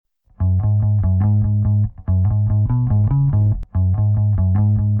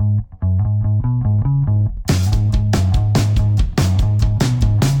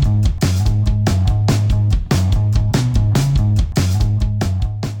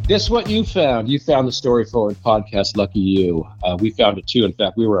Guess what you found? You found the Story Forward podcast. Lucky you. We found it too. In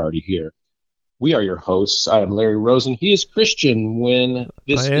fact, we were already here. We are your hosts. I am Larry Rosen. He is Christian when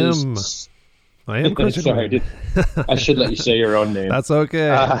this is... I am Christian. Sorry, I should let you say your own name. That's okay.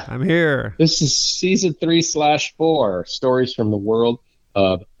 I'm here. This is season 3/4, stories from the world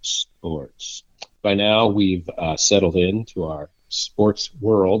of sports. By now, we've settled into our sports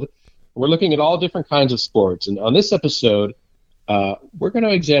world. We're looking at all different kinds of sports. And on this episode, we're going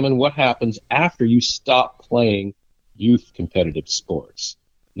to examine what happens after you stop playing youth competitive sports.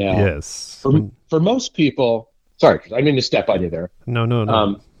 Now, yes. For most people, sorry, I didn't mean to step on you there.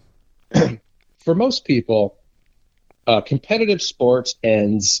 No. For most people, competitive sports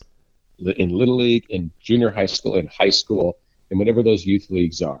ends in Little League, in junior high school, in high school, and whatever those youth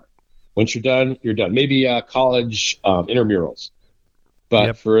leagues are. Once you're done, you're done. Maybe college intramurals.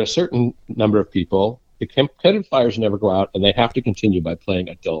 But for a certain number of people, the competitive fires never go out, and they have to continue by playing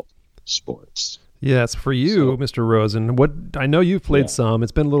adult sports. Yes, for you, Mr. Rosen. I know you've played some.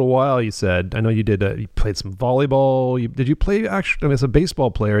 It's been a little while. You said. I know you did. You played some volleyball. Did you play actually? I mean, as a baseball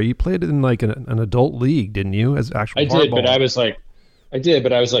player, you played in like an adult league, didn't you? As actual. I did, but I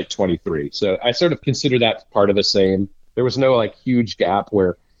was like 23. So I sort of consider that part of the same. There was no like huge gap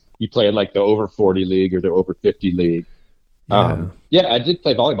where you played like the over 40 league or the over 50 league. I did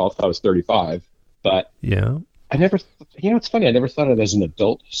play volleyball until I was 35, but I never, it's funny. I never thought of it as an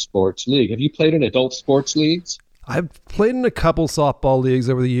adult sports league. Have you played in adult sports leagues? I've played in a couple softball leagues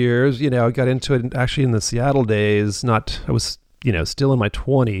over the years. I got into it actually in the Seattle days. I was, still in my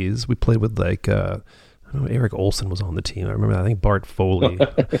 20s. We played with Eric Olson was on the team. I remember, I think Bart Foley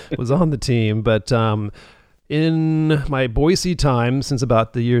was on the team. But in my Boise time, since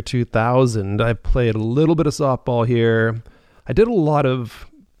about the year 2000, I've played a little bit of softball here. I did a lot of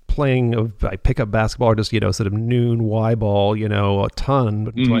playing of pickup basketball, just sort of noon Y ball, a ton,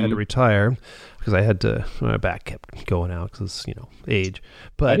 but until I had to retire because I had to. My back kept going out because age.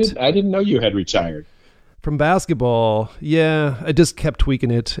 But I didn't know you had retired from basketball. Yeah, I just kept tweaking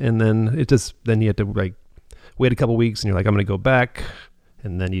it, and then you had to wait a couple weeks, and you're like, I'm going to go back,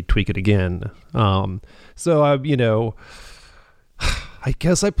 and then you tweak it again. So I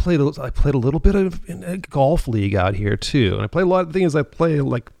guess I played a little bit of in a golf league out here too, and I play a lot of things. I play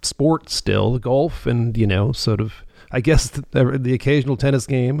like sports still, golf, and sort of I guess the occasional tennis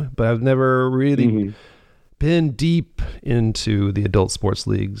game, but I've never really been deep into the adult sports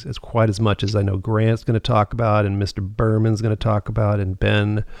leagues as quite as much as I know Grant's going to talk about, and Mr. Berman's going to talk about, and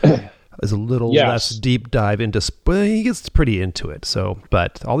Ben is a little less deep dive into. He gets pretty into it. So,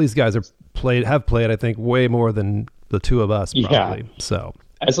 but all these guys have played, I think, way more than the two of us probably. So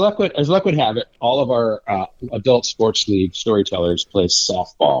as luck would have it, all of our adult sports league storytellers play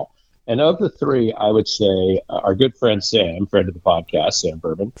softball, and of the three, I would say our good friend Sam, friend of the podcast, Sam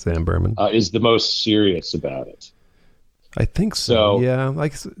Berman, is the most serious about it. I think so. Yeah,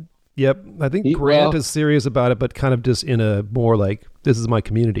 I think Grant is serious about it, but kind of just in a more like, this is my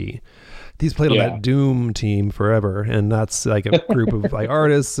community. He's played on that Doom team forever, and that's like a group of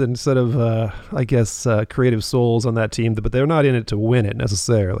artists and sort of, creative souls on that team, but they're not in it to win it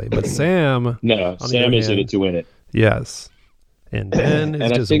necessarily. But Sam... No, Sam is in it to win it. Yes. And Ben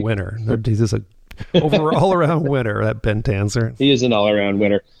is just a winner. He's just an all-around winner, that Ben Tanzer. He is an all-around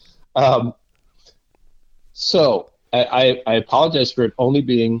winner. So, I apologize for it only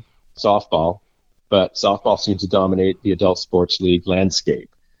being softball, but softball seems to dominate the adult sports league landscape.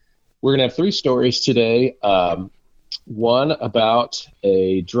 We're going to have 3 stories today. One about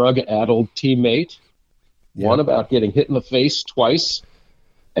a drug-addled teammate, one about getting hit in the face twice,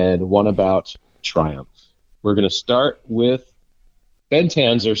 and one about triumph. We're going to start with Ben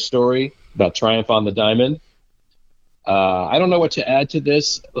Tanzer's story about triumph on the diamond. I don't know what to add to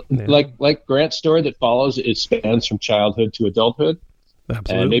this. Yeah. Like Grant's story that follows, it spans from childhood to adulthood.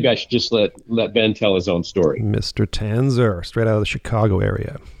 Absolutely. And maybe I should just let Ben tell his own story. Mr. Tanzer, straight out of the Chicago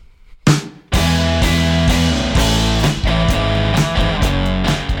area.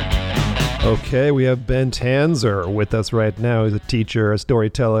 Okay, we have Ben Tanzer with us right now. He's a teacher, a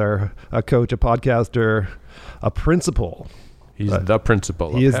storyteller, a coach, a podcaster, a principal. He's the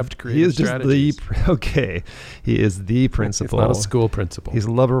principal of Heft Creative Strategies. He is the principal. He's not a school principal. He's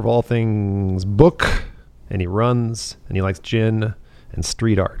a lover of all things book, and he runs, and he likes gin and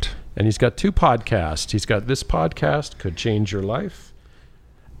street art. And he's got 2 podcasts. He's got this podcast, Could Change Your Life.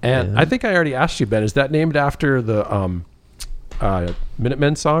 And I think I already asked you, Ben, is that named after the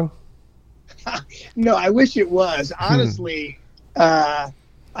Minutemen song? No, I wish it was. Honestly,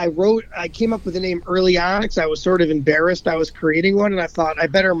 I came up with the name early on because I was sort of embarrassed I was creating one, and I thought I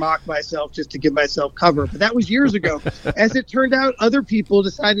better mock myself just to give myself cover. But that was years ago. As it turned out, other people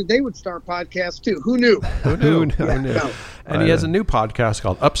decided they would start podcasts too. Who knew? Who knew? And he has a new podcast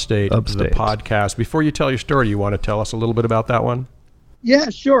called Upstate, the podcast. Before you tell your story, you want to tell us a little bit about that one? Yeah,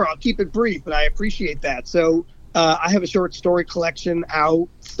 sure. I'll keep it brief, but I appreciate that. So I have a short story collection out,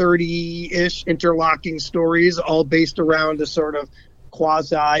 30-ish interlocking stories, all based around a sort of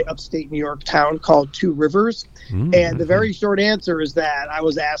quasi upstate New York town called Two Rivers. Mm-hmm. And the very short answer is that I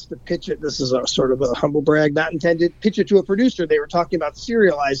was asked to pitch it. This is a sort of a humble brag, not intended. Pitch it to a producer. They were talking about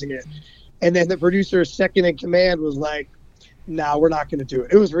serializing it. And then the producer's second in command was like, no, we're not going to do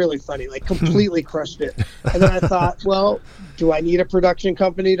it. It was really funny, like completely crushed it. And then I thought, well, do I need a production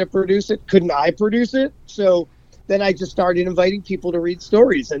company to produce it? Couldn't I produce it? So then I just started inviting people to read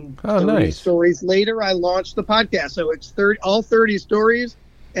stories. And 30 stories later, I launched the podcast. So it's all 30 stories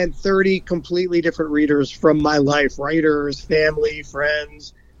and 30 completely different readers from my life, writers, family,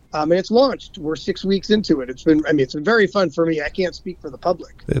 friends. And it's launched. We're 6 weeks into it. It's been very fun for me. I can't speak for the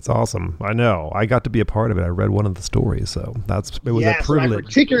public. It's awesome. I know. I got to be a part of it. I read one of the stories, so it was a privilege. I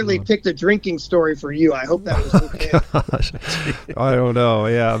particularly picked a drinking story for you. I hope that was okay. Gosh, I don't know.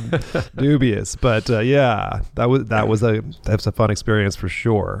 Yeah, dubious, but that's a fun experience for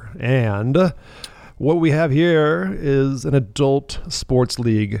sure. And what we have here is an adult sports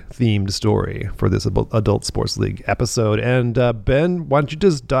league themed story for this adult sports league episode. And Ben, why don't you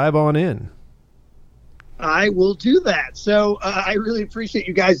just dive on in? I will do that. So I really appreciate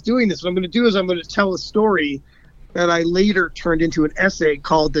you guys doing this. What I'm going to do is I'm going to tell a story that I later turned into an essay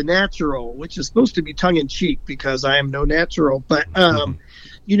called The Natural, which is supposed to be tongue-in-cheek because I am no natural. But,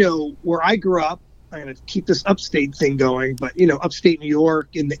 where I grew up, I'm going to keep this upstate thing going, but, upstate New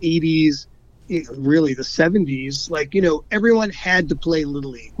York in the 80s, really the 70s, everyone had to play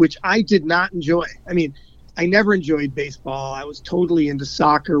Little League, which I did not enjoy. I mean, I never enjoyed baseball. I was totally into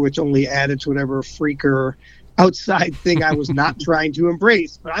soccer, which only added to whatever freaker outside thing I was not trying to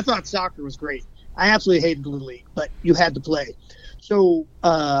embrace. But I thought soccer was great. I absolutely hated Little League, but you had to play. So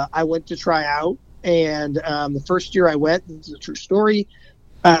I went to try out, and the first year I went, this is a true story,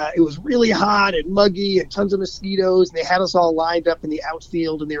 it was really hot and muggy and tons of mosquitoes, and they had us all lined up in the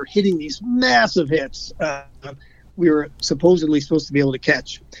outfield, and they were hitting these massive hits we were supposedly supposed to be able to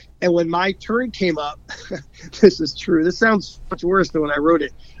catch. And when my turn came up, this is true. This sounds much worse than when I wrote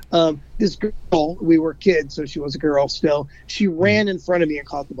it. This girl, we were kids, so she was a girl still. She ran in front of me and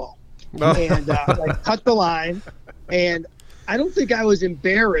caught the ball. And cut the line. And I don't think I was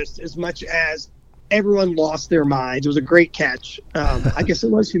embarrassed as much as everyone lost their minds. It was a great catch. I guess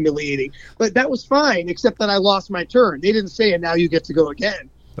it was humiliating. But that was fine, except that I lost my turn. They didn't say, and now you get to go again.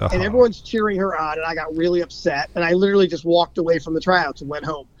 Uh-huh. And everyone's cheering her on, and I got really upset. And I literally just walked away from the tryouts and went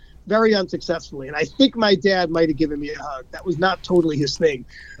home very unsuccessfully. And I think my dad might have given me a hug. That was not totally his thing.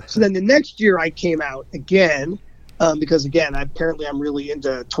 So then the next year I came out again, because, again, apparently I'm really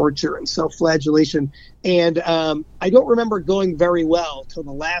into torture and self-flagellation. And I don't remember going very well till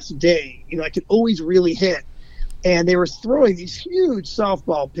the last day. I could always really hit. And they were throwing these huge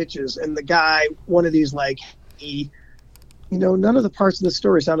softball pitches. And the guy, one of these, none of the parts of the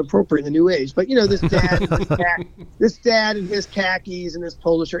story sound appropriate in the new age. But, this dad in his khakis and his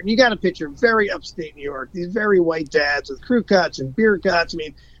polo shirt. And you got a picture, very upstate New York, these very white dads with crew cuts and beer cuts. I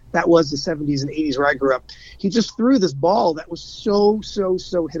mean, that was the 70s and 80s where I grew up. He just threw this ball that was so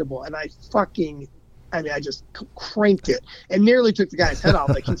hittable. And I just cranked it and nearly took the guy's head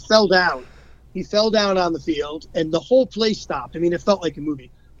off. He fell down. He fell down on the field, and the whole place stopped. I mean, it felt like a movie.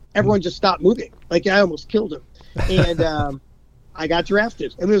 Everyone just stopped moving. I almost killed him. And I got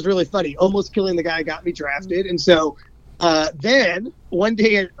drafted. And it was really funny. Almost killing the guy got me drafted. And so then one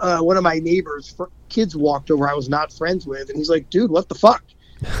day, one of my neighbors' kids walked over I was not friends with. And he's like, dude, what the fuck?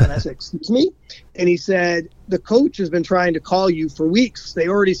 And I said, excuse me? And he said, the coach has been trying to call you for weeks. They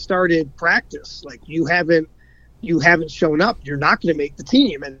already started practice. You haven't shown up. You're not going to make the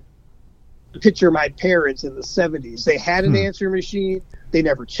team. And picture my parents in the 70s. They had an answering machine. They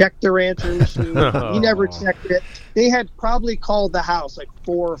never checked their answering machine. He never checked it. They had probably called the house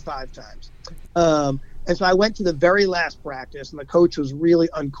 4 or 5 times. And so I went to the very last practice, and the coach was really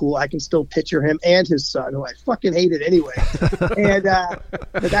uncool. I can still picture him and his son, who I fucking hated anyway. And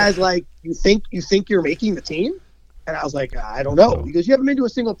the guy's like, you think you're making the team? And I was like, I don't know. He goes, you haven't been to a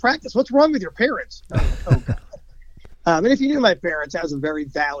single practice. What's wrong with your parents? I was like, oh, God. And if you knew my parents, that was a very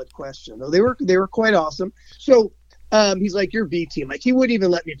valid question. Though they were quite awesome. So he's like, you're B team. He wouldn't even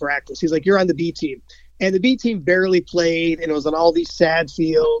let me practice. He's like, you're on the B team. And the B team barely played, and it was on all these sad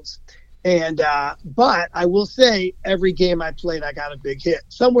fields. And but I will say, every game I played, I got a big hit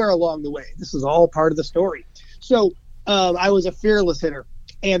somewhere along the way. This is all part of the story. So I was a fearless hitter.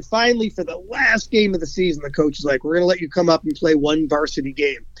 And finally, for the last game of the season, the coach is like, "We're going to let you come up and play one varsity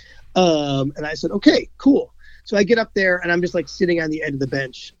game." And I said, "Okay, cool." So I get up there, and I'm just like sitting on the end of the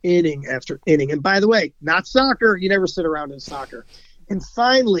bench, inning after inning. And by the way, not soccer. You never sit around in soccer. And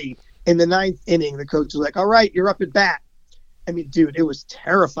finally, in the 9th inning, the coach was like, "All right, you're up at bat." I mean, dude, it was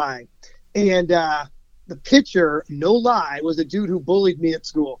terrifying. And the pitcher, no lie, was a dude who bullied me at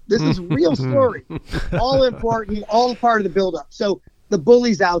school. This is a real story. All important, all part of the buildup. So the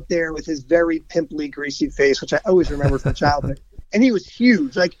bully's out there with his very pimply, greasy face, which I always remember from childhood. And he was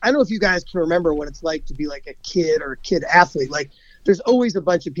huge. Like, I don't know if you guys can remember what it's like to be like a kid or a kid athlete. Like, there's always a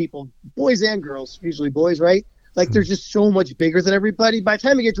bunch of people, boys and girls, usually boys, right? Like, they're just so much bigger than everybody. By the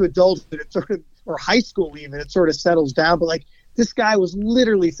time you get to adulthood, it sort of, or high school even, it sort of settles down. But like, this guy was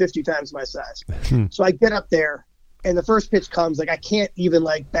literally 50 times my size. So I get up there, and the first pitch comes. Like, I can't even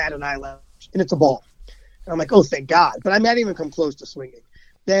like bat an eyelash, and it's a ball. And I'm like, oh, thank God. But I'm not even come close to swinging.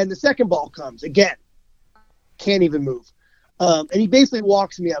 Then the second ball comes again. Can't even move. And he basically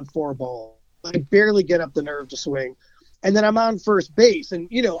walks me on 4 balls. I barely get up the nerve to swing. And then I'm on first base. And,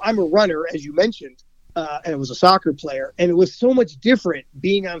 you know, I'm a runner, as you mentioned, and I was a soccer player. And it was so much different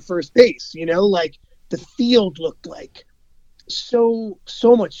being on first base, you know, like the field looked like so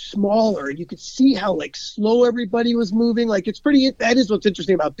much smaller. And you could see how like slow everybody was moving. Like, that is what's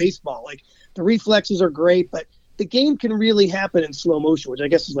interesting about baseball. Like, the reflexes are great, but the game can really happen in slow motion, which I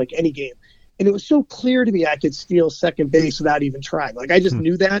guess is like any game. And it was so clear to me I could steal second base without even trying. Like, I just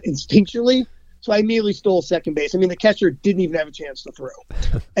knew that instinctually. So I immediately stole second base. I mean, the catcher didn't even have a chance to throw.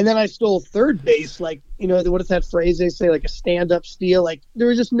 And then I stole third base. Like, you know, what is that phrase they say? Like a stand-up steal. Like, there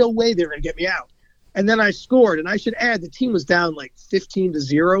was just no way they were going to get me out. And then I scored. And I should add, the team was down like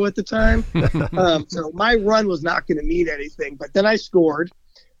 15-0 at the time. So my run was not going to mean anything. But then I scored.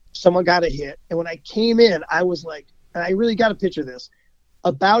 Someone got a hit. And when I came in, I was like, and I really got to picture this,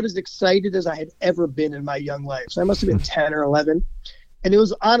 about as excited as I had ever been in my young life. So I must have been 10 or 11. And it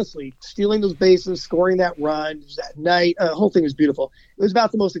was honestly stealing those bases, scoring that run. It was that night. The whole thing was beautiful. It was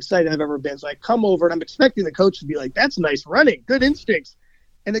about the most excited I've ever been. So I come over, and I'm expecting the coach to be like, "That's nice running. Good instincts."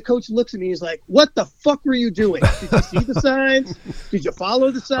 And the coach looks at me. He's like, "What the fuck were you doing? Did you see the signs? Did you follow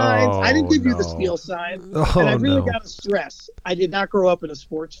the signs? I didn't give you the steal sign." And I really got to stress, I did not grow up in a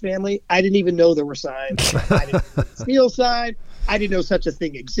sports family. I didn't even know there were signs. I didn't see the steal sign. I didn't know such a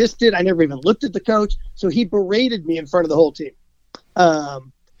thing existed. I never even looked at the coach. So he berated me in front of the whole team.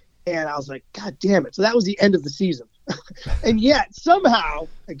 And I was like, God damn it. So that was the end of the season. And yet somehow,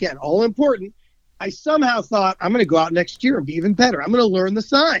 again, all important, I somehow thought, I'm going to go out next year and be even better. I'm going to learn the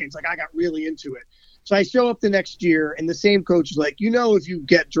signs. Like, I got really into it. So I show up the next year, and the same coach is like, you know, if you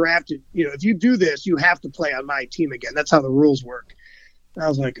get drafted, you know, if you do this, you have to play on my team again. That's how the rules work. And I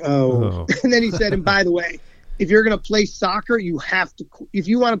was like, oh. And then he said, and by the way, if you're going to play soccer, you have to, if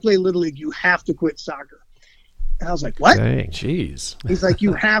you want to play Little League, you have to quit soccer. And I was like, what? Dang, jeez. He's like,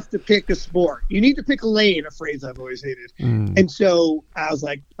 you have to pick a sport. You need to pick a lane, a phrase I've always hated. And so I was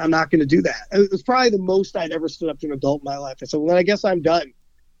like, I'm not going to do that. It was probably the most I'd ever stood up to an adult in my life. I said, well, then I guess I'm done.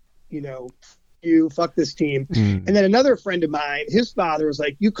 You know, fuck this team. And then another friend of mine, his father was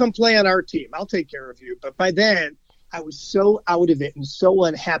like, you come play on our team. I'll take care of you. But by then, I was so out of it and so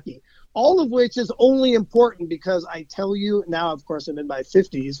unhappy. All of which is only important because I tell you, now, of course, I'm in my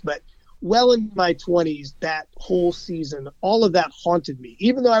 50s, but well in my 20s, that whole season, all of that haunted me.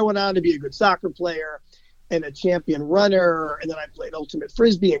 Even though I went on to be a good soccer player and a champion runner, and then I played ultimate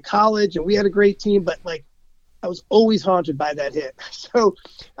frisbee in college, and we had a great team, but like I was always haunted by that hit. So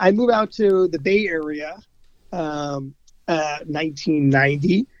I moved out to the Bay Area,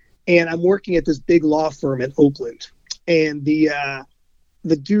 1990, and I'm working at this big law firm in Oakland. And the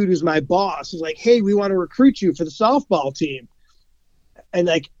dude who's my boss was like, hey, we want to recruit you for the softball team. And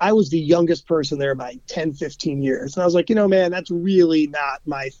like, I was the youngest person there by 10, 15 years. And I was like, you know, man, that's really not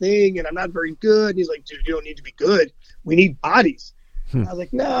my thing. And I'm not very good. And he's like, dude, you don't need to be good. We need bodies. I was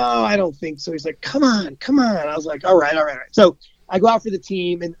like, no, I don't think so. He's like, come on. I was like, all right. So I go out for the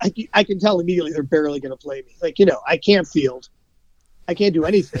team, and I can tell immediately they're barely going to play me. Like, you know, I can't field. I can't do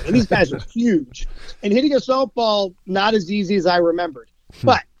anything. And these guys are huge. And hitting a softball, not as easy as I remembered.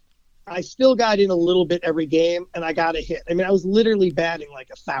 But I still got in a little bit every game, and I got a hit. I mean, I was literally batting like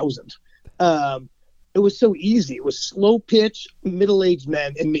 1,000. It was so easy. It was slow pitch, middle-aged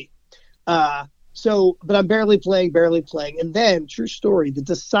men, and me. But I'm barely playing. And then, true story, the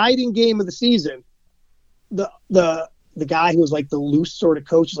deciding game of the season, the guy who was like the loose sort of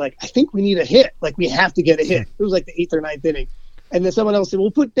coach was like, I think we need a hit. Like, we have to get a hit. It was like the 8th or 9th inning. And then someone else said,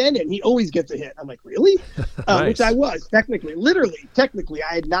 well, put Ben in. He always gets a hit. I'm like, really? Nice. Which I was technically,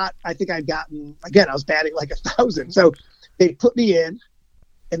 I had not, I think I'd gotten, again, I was batting like 1,000. So they put me in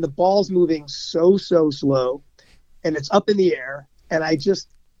and the ball's moving so slow and it's up in the air and I just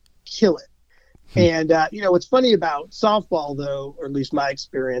kill it. And, what's funny about softball, though, or at least my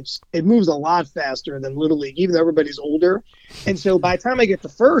experience, it moves a lot faster than Little League, even though everybody's older. And so by the time I get to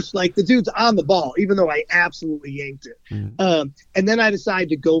first, like the dude's on the ball, even though I absolutely yanked it. And then I decided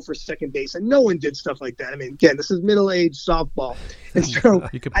to go for second base. And no one did stuff like that. I mean, again, this is middle-aged softball. And so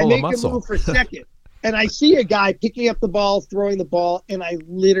You could I pull a make a muscle. move for second. And I see a guy picking up the ball, throwing the ball, and I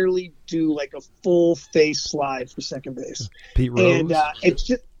literally do like a full face slide for second base. Pete Rose. And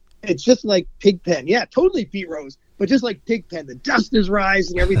it's just like Pigpen. Yeah, totally Pete Rose, but just like Pigpen. The dust is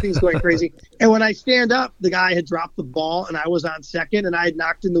rising, everything's going crazy. And when I stand up, the guy had dropped the ball and I was on second and I had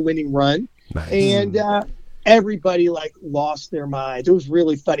knocked in the winning run. Nice. And everybody like lost their minds. It was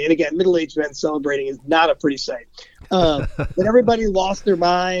really funny. And again, middle-aged men celebrating is not a pretty sight. But everybody lost their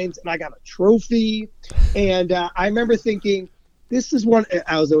minds and I got a trophy. And I remember thinking,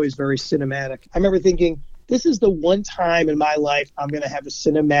 I was always very cinematic. I remember thinking, this is the one time in my life I'm going to have a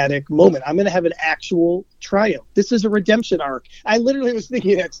cinematic moment. I'm going to have an actual triumph. This is a redemption arc. I literally was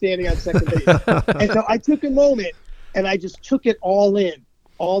thinking that standing on second base. And so I took a moment and I just took it all in,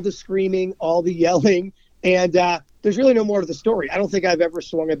 all the screaming, all the yelling. And there's really no more to the story. I don't think I've ever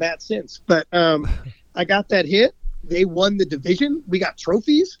swung a bat since. But I got that hit. They won the division. We got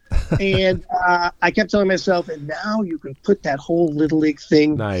trophies. And I kept telling myself, and now you can put that whole Little League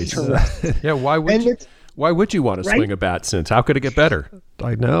thing Nice. to rest. Yeah, why would you want to swing a bat since? How could it get better?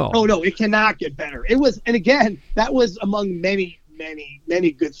 I know. Oh, no, it cannot get better. It was, and again, that was among many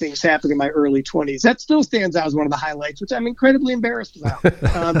good things happening in my early 20s. That still stands out as one of the highlights, which I'm incredibly embarrassed about.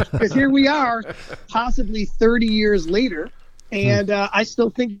 Because here we are, possibly 30 years later, and I still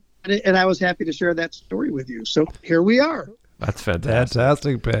think about it, and I was happy to share that story with you. So here we are. That's fantastic.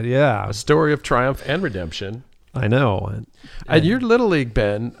 Fantastic, Ben. Yeah. A story of triumph and redemption. I know. And your Little League,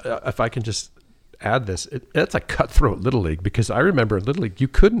 Ben, if I can just add this, it's a cutthroat Little League, because I remember in Little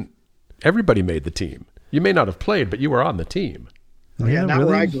League, everybody made the team. You may not have played, but you were on the team. Yeah, not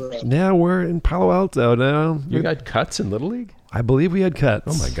where I grew up. Now we're in Palo Alto now. You had cuts in Little League? I believe we had cuts.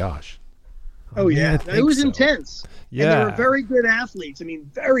 Oh, my gosh. Oh, yeah. I It was think so. intense. Yeah. And they were very good athletes. I mean,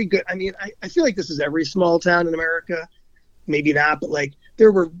 very good. I mean, I feel like this is every small town in America. Maybe not, but like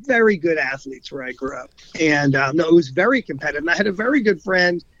there were very good athletes where I grew up. And no, it was very competitive. And I had a very good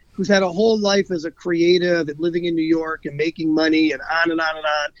friend who's had a whole life as a creative and living in New York and making money and on and on and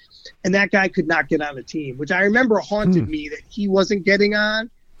on. And that guy could not get on a team, which I remember haunted me that he wasn't getting on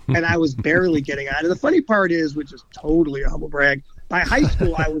and I was barely getting on. And the funny part is, which is totally a humble brag, by high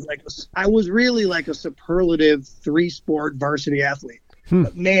school, I was really like a superlative 3-sport varsity athlete.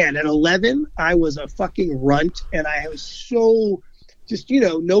 But man, at 11, I was a fucking runt and I was so just,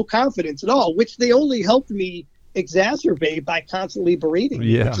 no confidence at all, which they only helped me exacerbate by constantly berating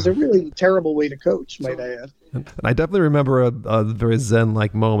me, which is a really terrible way to coach, might I add. And I definitely remember a very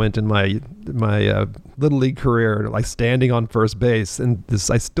zen-like moment in my Little League career, like standing on first base. And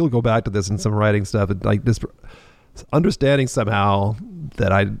I still go back to this in some writing stuff, and like this understanding somehow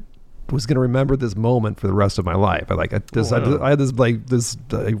that I was going to remember this moment for the rest of my life. I had this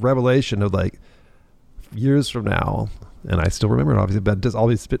revelation of like years from now, and I still remember it obviously, but just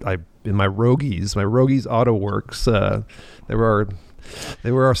always in my Rogies Auto Works, they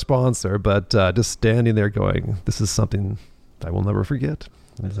were our sponsor, but just standing there going, this is something I will never forget.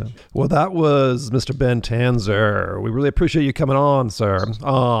 Well, that was Mr. Ben Tanzer. We really appreciate you coming on, sir.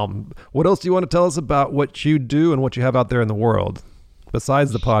 What else do you want to tell us about what you do and what you have out there in the world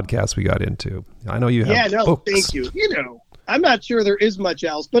besides the podcast we got into? I know you have books. Thank you. I'm not sure there is much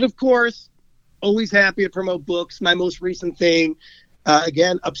else, but of course, always happy to promote books. My most recent thing,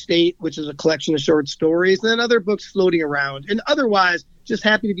 again, Upstate, which is a collection of short stories, and then other books floating around. And otherwise, just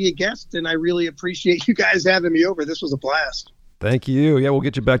happy to be a guest, and I really appreciate you guys having me over. This was a blast. Thank you. Yeah, we'll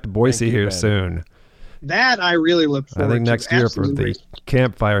get you back to Boise here soon. That I really look forward to. I think next year for the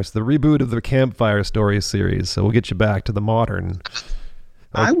Campfires, the reboot of the Campfire Story series. So we'll get you back to the modern.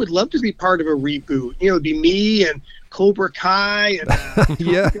 I would love to be part of a reboot. It'd be me and Cobra Kai. And,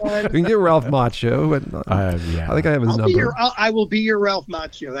 yeah, we can get Ralph Macchio. I think I have his number. I will be your Ralph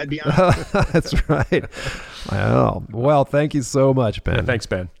Macchio. That'd be awesome. That's right. Wow. Well, thank you so much, Ben. Yeah, thanks,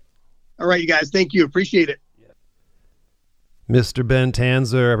 Ben. All right, you guys. Thank you. Appreciate it. Mr. Ben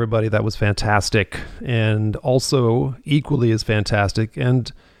Tanzer, everybody, that was fantastic. And also equally as fantastic.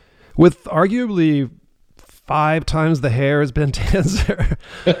 And with arguably 5 times the hair has been denser.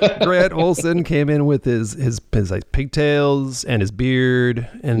 Grant Olson came in with his like pigtails and his beard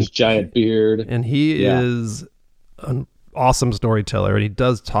and his giant beard, and he is an awesome storyteller, and he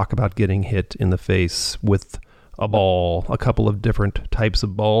does talk about getting hit in the face with a ball, a couple of different types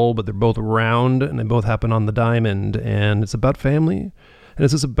of ball, but they're both round and they both happen on the diamond, and it's about family, and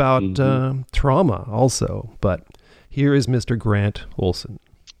this is about trauma also. But here is Mr. Grant Olson.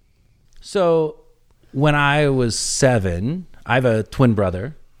 So when I was 7, I have a twin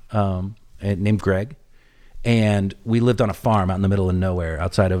brother named Greg, and we lived on a farm out in the middle of nowhere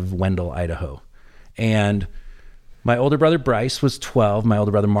outside of Wendell, Idaho. And my older brother Bryce was 12. My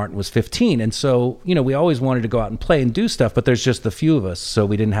older brother Martin was 15. And so, we always wanted to go out and play and do stuff, but there's just the few of us, so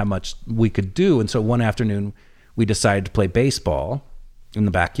we didn't have much we could do. And so one afternoon, we decided to play baseball in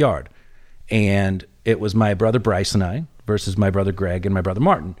the backyard. And it was my brother Bryce and I versus my brother Greg and my brother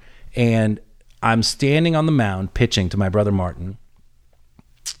Martin. And I'm standing on the mound pitching to my brother Martin,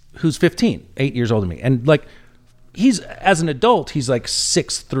 who's 15, 8 years older than me. And like, as an adult, he's like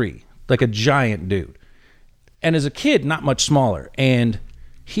 6'3", like a giant dude. And as a kid, not much smaller. And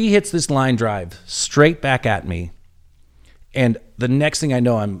he hits this line drive straight back at me. And the next thing I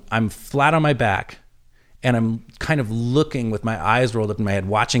know, I'm flat on my back, and I'm kind of looking with my eyes rolled up in my head,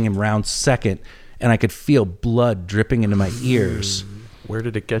 watching him round second, and I could feel blood dripping into my ears. Where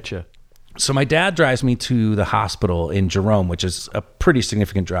did it get you? So my dad drives me to the hospital in Jerome, which is a pretty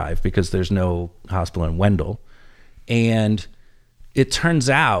significant drive because there's no hospital in Wendell. And it turns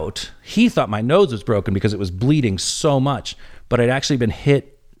out he thought my nose was broken because it was bleeding so much, but I'd actually been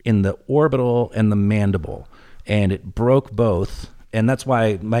hit in the orbital and the mandible, and it broke both. And that's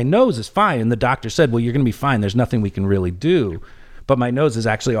why my nose is fine. And the doctor said, well, you're going to be fine. There's nothing we can really do. But my nose is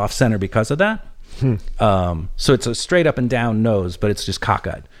actually off center because of that. So it's a straight up and down nose, but it's just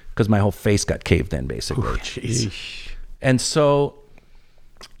cockeyed because my whole face got caved in, basically. Oh, jeez. And so,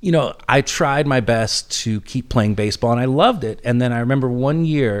 I tried my best to keep playing baseball, and I loved it. And then I remember one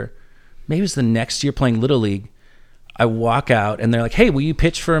year, maybe it was the next year playing Little League, I walk out and they're like, hey, will you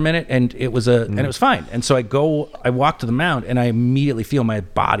pitch for a minute? And it was and it was fine. And so I walk to the mound, and I immediately feel my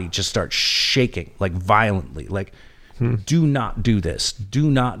body just start shaking, like violently, like, do not do this. Do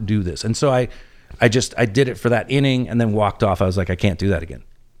not do this. And so I did it for that inning and then walked off. I was like, I can't do that again.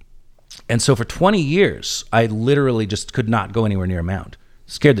 And so for 20 years, I literally just could not go anywhere near a mound.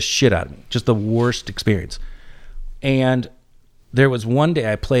 Scared the shit out of me. Just the worst experience. And there was one day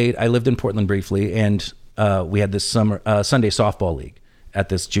I lived in Portland briefly, and we had this Sunday softball league at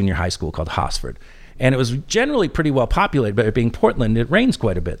this junior high school called Hosford. And it was generally pretty well populated, but it being Portland, it rains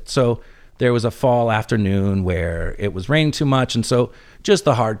quite a bit. So there was a fall afternoon where it was raining too much. And so just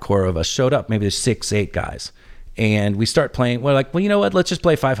the hardcore of us showed up, maybe there's 6-8 guys. And we start playing. We're like, well, you know what? Let's just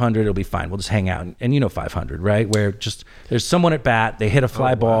play 500. It'll be fine. We'll just hang out. And 500, right? Where just there's someone at bat. They hit a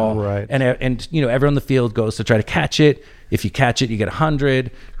fly ball, right? And everyone on the field goes to try to catch it. If you catch it, you get 100.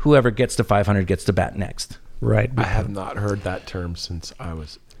 Whoever gets to 500 gets to bat next. Right. I have not heard that term since I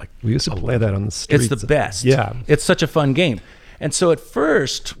was like. We used to play that on the streets. It's the best. Yeah. It's such a fun game. And so at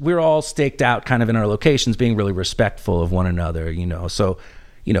first, we're all staked out kind of in our locations, being really respectful of one another, So,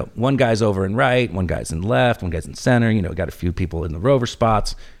 one guy's over in right, one guy's in left, one guy's in center, got a few people in the rover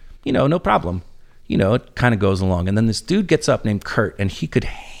spots, no problem. It kind of goes along. And then this dude gets up named Kurt, and he could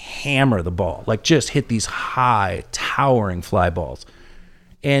hammer the ball, like just hit these high, towering fly balls.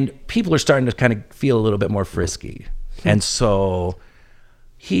 And people are starting to kind of feel a little bit more frisky. And so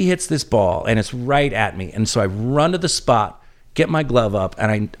he hits this ball, and it's right at me. And so I run to the spot, get my glove up,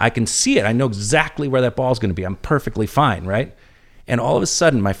 and I can see it. I know exactly where that ball's going to be. I'm perfectly fine, right? And all of a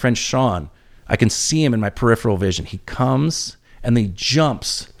sudden, my friend Sean, I can see him in my peripheral vision. He comes and he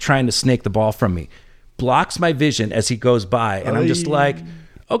jumps, trying to snake the ball from me, blocks my vision as he goes by. And I'm just like,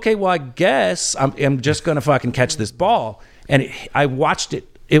 okay, well, I guess I'm just going to fucking catch this ball. And I watched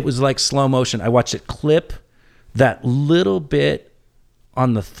it. It was like slow motion. I watched it clip that little bit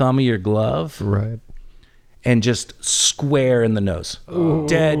on the thumb of your glove. Right. And just square in the nose. Ooh.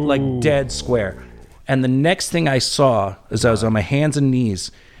 Dead square. And the next thing I saw is I was on my hands and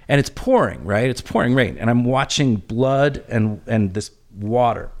knees, and it's pouring, right? It's pouring rain. And I'm watching blood and this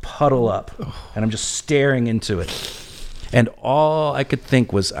water puddle up, and I'm just staring into it. And all I could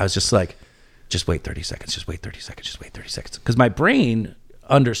think was, I was just like, just wait 30 seconds, just wait 30 seconds, just wait 30 seconds. Because my brain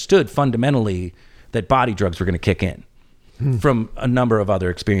understood fundamentally that body drugs were going to kick in from a number of other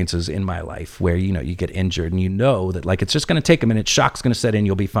experiences in my life where, you get injured and that like, it's just going to take a minute. Shock's going to set in.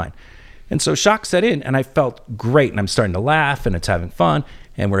 You'll be fine. And so shock set in, and I felt great, and I'm starting to laugh, and it's having fun,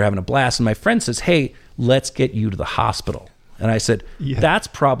 and we're having a blast. And my friend says, hey, let's get you to the hospital. And I said, that's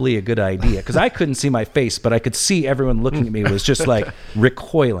probably a good idea. Because I couldn't see my face, but I could see everyone looking at me was just like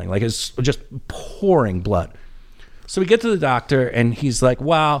recoiling, like it's just pouring blood. So we get to the doctor and he's like,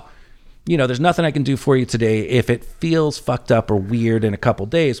 wow, there's nothing I can do for you today. If it feels fucked up or weird in a couple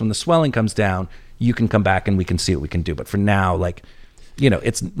days, when the swelling comes down, you can come back and we can see what we can do. But for now, like,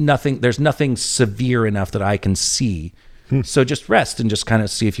 it's nothing, there's nothing severe enough that I can see. So just rest and just kind of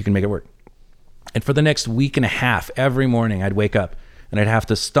see if you can make it work. And for the next week and a half, every morning I'd wake up and I'd have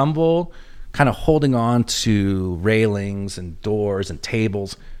to stumble, kind of holding on to railings and doors and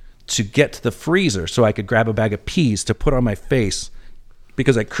tables to get to the freezer so I could grab a bag of peas to put on my face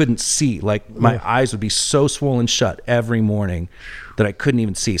because I couldn't see. Like my eyes would be so swollen shut every morning that I couldn't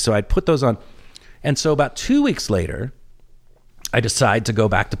even see. So I'd put those on. And so about 2 weeks later, I decide to go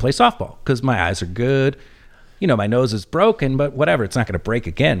back to play softball because my eyes are good. My nose is broken, but whatever. It's not going to break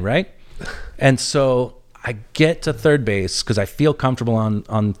again, right? And so I get to third base because I feel comfortable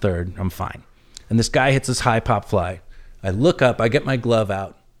on third. I'm fine. And this guy hits this high pop fly. I look up, I get my glove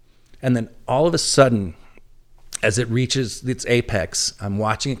out. And then all of a sudden, as it reaches its apex, I'm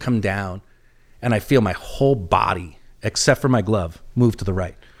watching it come down. And I feel my whole body, except for my glove, move to the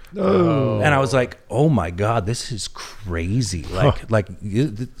right. Oh. And I was like, oh my God, this is crazy. Like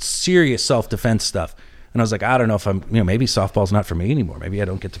serious self-defense stuff. And I was like, I don't know if I'm, maybe softball's not for me anymore. Maybe I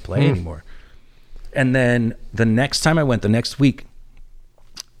don't get to play anymore. And then the next time I went, the next week,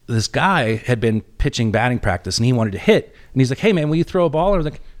 this guy had been pitching batting practice and he wanted to hit. And he's like, hey man, will you throw a ball? And I was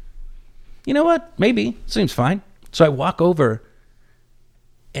like, you know what? Maybe. Seems fine. So I walk over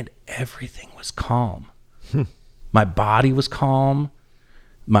and everything was calm. My body was calm.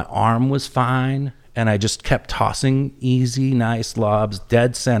 My arm was fine. And I just kept tossing easy, nice lobs,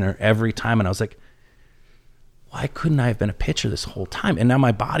 dead center every time. And I was like, why couldn't I have been a pitcher this whole time? And now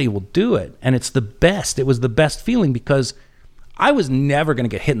my body will do it. And it's the best. It was the best feeling because I was never going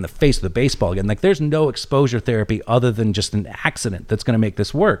to get hit in the face with a baseball again. Like there's no exposure therapy other than just an accident that's going to make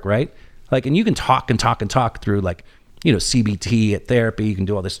this work, right? Like, and you can talk through like, CBT at therapy. You can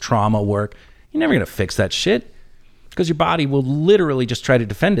do all this trauma work. You're never going to fix that shit because your body will literally just try to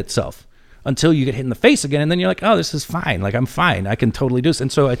defend itself until you get hit in the face again. And then you're like, oh, this is fine. Like I'm fine. I can totally do this.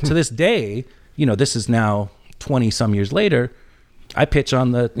 And so to this day, this is now 20 some years later, I pitch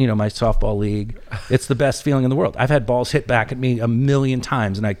on the, my softball league. It's the best feeling in the world. I've had balls hit back at me a million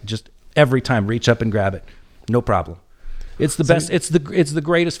times and I just every time reach up and grab it. No problem. It's the best. It's the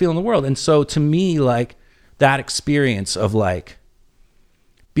greatest feeling in the world. And so to me, like that experience of like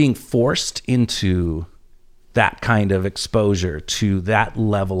being forced into that kind of exposure to that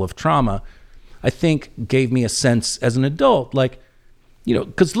level of trauma, I think gave me a sense as an adult, like,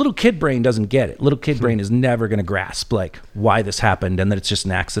 because little kid brain doesn't get it. Little kid brain is never going to grasp like why this happened and that it's just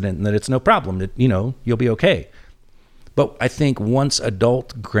an accident and that it's no problem, that, you'll be okay. But I think once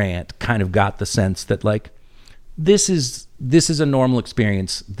adult Grant kind of got the sense that like, this is a normal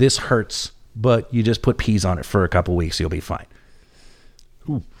experience. This hurts, but you just put peas on it for a couple weeks. You'll be fine.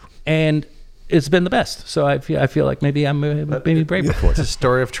 Ooh. And it's been the best. So I feel like maybe I'm maybe brave before. It's a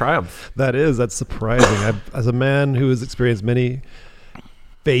story of triumph. That's surprising. As a man who has experienced many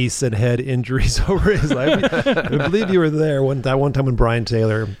face and head injuries over his life. I believe you were there one time when Brian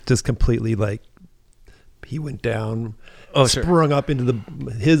Taylor just completely like he went down, sprung up into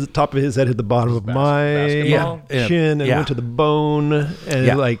his top of his head hit the bottom of my chin and went to the bone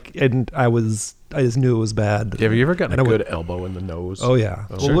and I just knew it was bad. Have you ever gotten a good elbow in the nose? Oh yeah.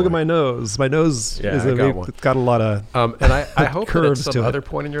 Well, look at my nose. My nose it's got a lot of and I hope that at some other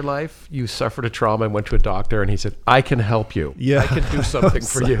point in your life you suffered a trauma and went to a doctor and he said, I can help you. Yeah. I can do something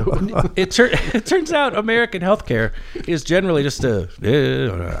for you. It turns out American healthcare is generally just I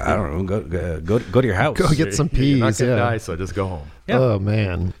don't know, go to your house. Go get some peas. You're not gonna die, so just go home. Yeah. Oh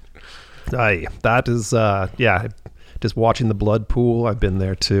man. That is just watching the blood pool. I've been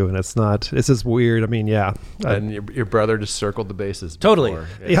there too, and it's just weird. I mean, yeah. And your brother just circled the bases. Totally.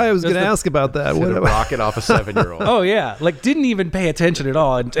 Yeah, I was going to ask about that. What a rocket off a 7-year-old. Oh yeah, like didn't even pay attention at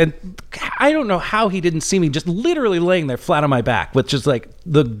all, and I don't know how he didn't see me just literally laying there flat on my back with just like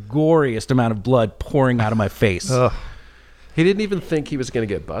the goriest amount of blood pouring out of my face. He didn't even think he was going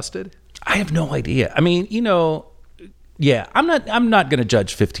to get busted. I have no idea. I mean, yeah, I'm not going to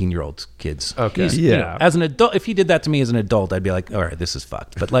judge 15-year-old kids. Okay. As an adult, if he did that to me as an adult, I'd be like, all right, this is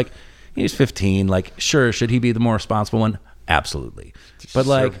fucked. But like, he's 15. Like, sure, should he be the more responsible one? Absolutely. But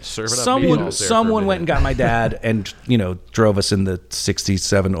like, someone went and got my dad and drove us in the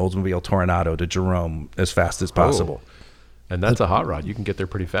 '67 Oldsmobile Toronado to Jerome as fast as possible. And that's a hot rod. You can get there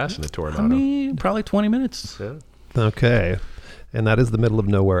pretty fast in the Toronado. I mean, probably 20 minutes. Yeah. Okay. And that is the middle of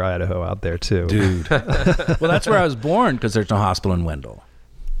nowhere, Idaho out there too. Dude. Well, that's where I was born because there's no hospital in Wendell.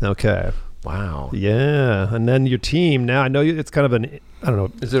 Okay. Wow. Yeah. And then your team now, I know it's kind of an, I don't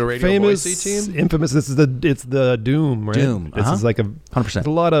know. Is it a Radio famous, Boise team? Infamous. It's the Doom, right? Doom. This is like 100%. There's a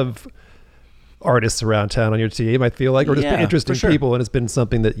lot of artists around town on your team, I feel like, or just Yeah, interesting for sure. people. And it's been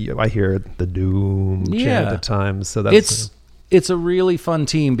something that I hear the Doom chant at times. So that's it's a really fun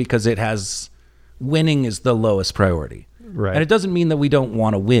team because it has winning is the lowest priority. right. And it doesn't mean that we don't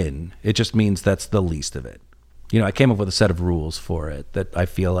want to win. It just means that's the least of it. You know, I came up with a set of rules for it that I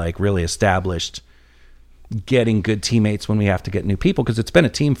feel like really established getting good teammates when we have to get new people, because it's been a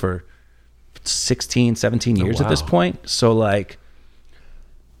team for 16, 17 years at this point. So like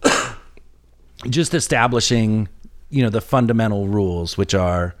just establishing, you know, the fundamental rules, which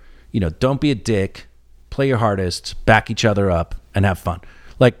are, you know, don't be a dick, play your hardest, back each other up, and have fun.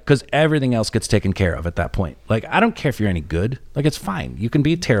 Like, because everything else gets taken care of at that point. Like, I don't care if you're any good. Like, it's fine. You can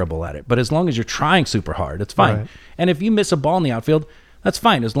be terrible at it. But as long as you're trying super hard, it's fine. Right. And if you miss a ball in the outfield, that's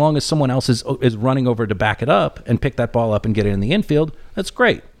fine. As long as someone else is running over to back it up and pick that ball up and get it in the infield, that's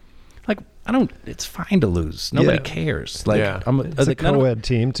great. Like, it's fine to lose. Nobody cares. Like, Yeah. It's a co-ed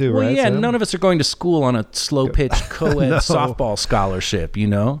team too, well, right? yeah, Sam? none of us are going to school on a slow-pitch co-ed softball scholarship, you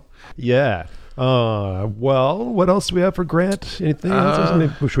know? Yeah. Well, what else do we have for Grant? Anything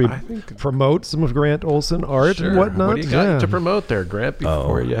else? Should we promote some of Grant Olson art and whatnot? What do you got to promote there, Grant,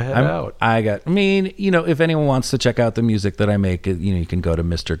 before you head out? I mean, you know, if anyone wants to check out the music that I make, you know, you can go to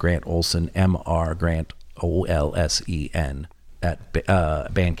Mr. Grant Olson, Mr. Grant Olsen at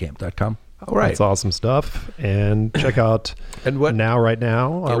bandcamp.com. All right. That's awesome stuff. And check out And what Now Right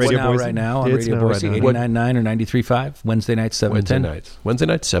Now on It's Radio now Boise. right now on It's Radio Now Right Boise, Now. 89.9 or 93.5, Wednesday nights, 7 to 10. Wednesday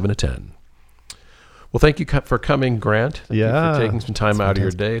nights, 7 to 10. Well, thank you for coming, Grant. Thank you for taking some time out of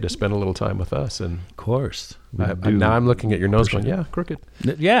your day to spend a little time with us. And Of course. now I'm looking at your nose going, yeah, crooked.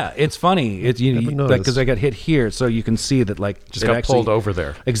 Yeah, it's funny. It's Never like noticed. because I got hit here, so you can see that like Just it got actually- pulled over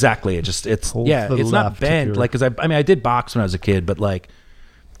there. Exactly. It's Pulled yeah. to the It's not left if bent you're- like because I mean I did box when I was a kid, but like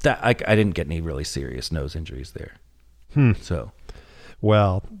that I didn't get any really serious nose injuries there. So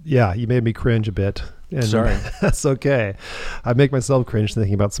Well, yeah, you made me cringe a bit. And Sorry. That's okay. I make myself cringe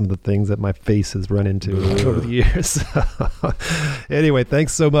thinking about some of the things that my face has run into over the years. Anyway,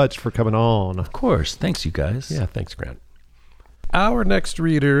 thanks so much for coming on. of course, thanks you guys. Yeah, thanks, Grant. Our next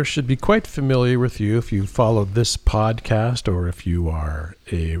reader should be quite familiar with you if you followed this podcast or if you are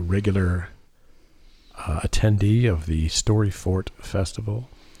a regular attendee of the Story Fort Festival.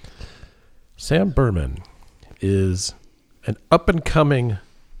 Sam Berman is an up-and-coming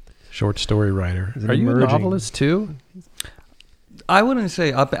short story writer. He's an Are you a emerging- novelist too? I wouldn't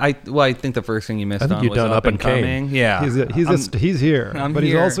say up. I think the first thing you missed I think on you've was done up and came. coming. Yeah, He's here, I'm but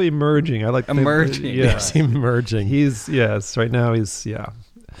here. he's also emerging. I like to think that- Emerging. yeah, Yes, emerging. right now he's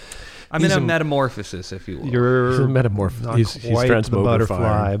I'm in a metamorphosis, if you will. He's a You're metamorph. not He's quite the transmogrified.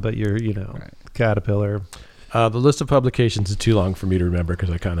 butterfly, but you're Right. caterpillar. The list of publications is too long for me to remember because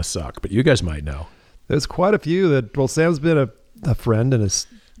I kind of suck, but you guys might know. There's quite a few that. Well, Sam's been a friend and a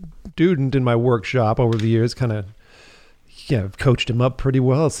student in my workshop over the years. Kind of, I've coached him up pretty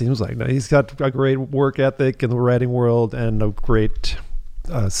well. It seems like he's got a great work ethic in the writing world and a great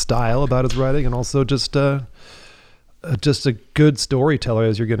style about his writing, and also just a good storyteller,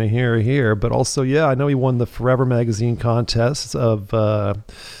 as you're going to hear here. But also, I know he won the Forever Magazine contest of.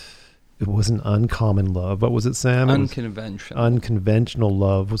 It wasn't Uncommon Love. What was it, Sam? It was Unconventional. Unconventional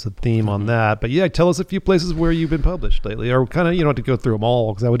Love was the theme on that. But tell us a few places where you've been published lately, or kind of you don't have to go through them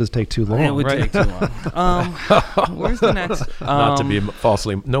all because that would just take too long. It would right? take too long. Where's the next? Not to be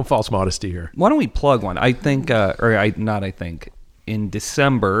no false modesty here. Why don't we plug one? I think, in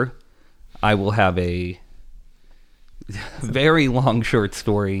December, I will have a very long short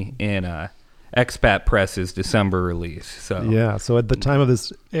story in Expat Press's December release. So So at the time of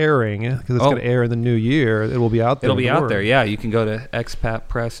this airing, because it's going to air in the new year, it will be out there. it'll be in the out world. there. Yeah, you can go to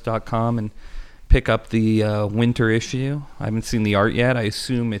expatpress.com and pick up the winter issue. I haven't seen the art yet. I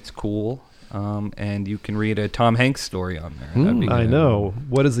assume it's cool. And you can read a Tom Hanks story on there. That'd be I good. know.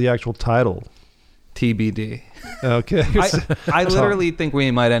 What is the actual title? TBD. Okay. I literally think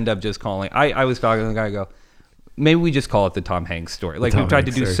we might end up just calling. I was talking to the guy. I go, maybe we just call it the Tom Hanks story. Like Tom we've tried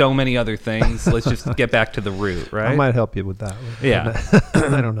Hanks to do story. so many other things. Let's just get back to the root, right? I might help you with that one. Yeah.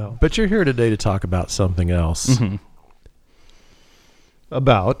 I don't know. But you're here today to talk about something else. Mm-hmm.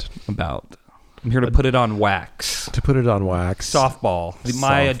 About. I'm here to put it on wax. To put it on wax. Softball.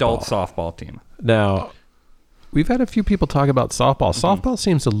 My Softball. adult softball team. Now, we've had a few people talk about softball. Softball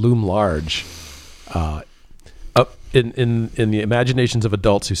seems to loom large up in the imaginations of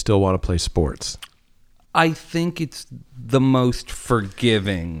adults who still want to play sports. I think it's the most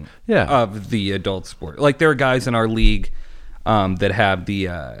forgiving of the adult sport. Like, there are guys in our league that have the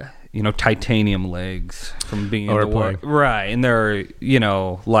titanium legs from being in the war, right? And they're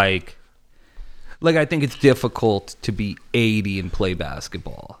like I think it's difficult to be 80 and play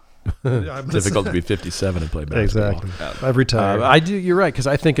basketball. Difficult to be 57 and play basketball. Exactly. I've retired. I do. You're right, because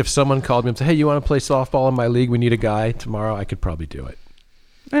I think if someone called me and said, "Hey, you want to play softball in my league? We need a guy tomorrow," I could probably do it.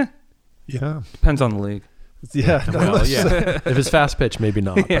 Yeah. Depends on the league. Yeah. Well, yeah. If it's fast pitch, maybe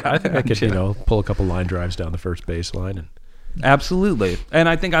not. Yeah, I think I could, pull a couple line drives down the first baseline. And absolutely. And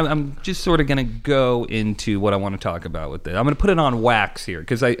I think I'm just sort of going to go into what I want to talk about with it. I'm going to put it on wax here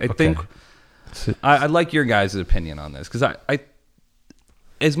because I think I like your guys' opinion on this, because I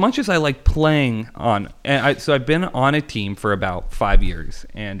as much as I like playing on, so I've been on a team for about 5 years,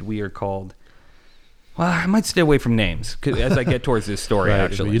 and we are called. Well, I might stay away from names as I get towards this story.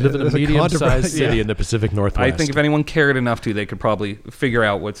 Actually, you live in a medium-sized city in the Pacific Northwest. I think if anyone cared enough to, they could probably figure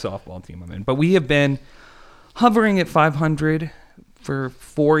out what softball team I'm in. But we have been hovering at 500 for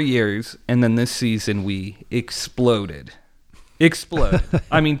 4 years, and then this season we exploded.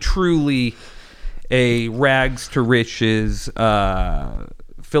 I mean, truly a rags to riches,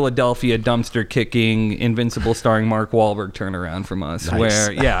 Philadelphia dumpster kicking, Invincible starring Mark Wahlberg turnaround from us. Nice.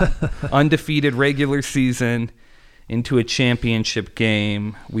 Where, undefeated regular season into a championship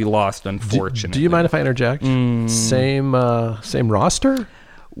game. We lost, unfortunately. Do you mind if I interject? Same roster?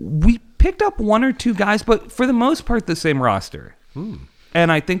 We picked up one or two guys, but for the most part, the same roster.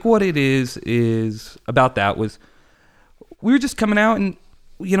 And I think what it is about that was we were just coming out and,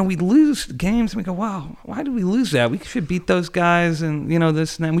 we'd lose games and we go, wow, why did we lose that? We should beat those guys and,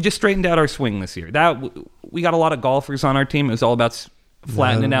 this and that. We just straightened out our swing this year. We got a lot of golfers on our team. It was all about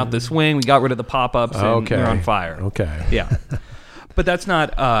flattening out the swing. We got rid of the pop-ups and we're on fire. Okay. Yeah. But that's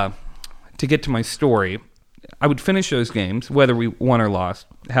not, to get to my story, I would finish those games, whether we won or lost,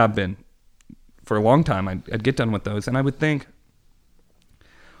 have been for a long time. I'd get done with those and I would think,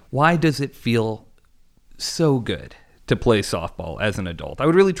 why does it feel so good to play softball as an adult? I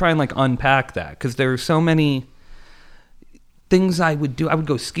would really try and unpack that, because there are so many things I would do. I would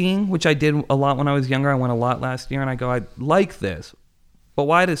go skiing, which I did a lot when I was younger. I went a lot last year, and I go, I like this, but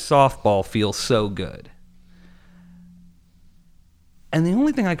why does softball feel so good? And the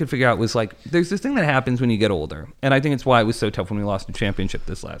only thing I could figure out was there's this thing that happens when you get older, and I think it's why it was so tough when we lost the championship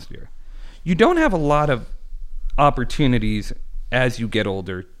this last year. You don't have a lot of opportunities as you get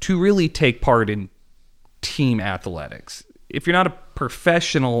older to really take part in team athletics. If you're not a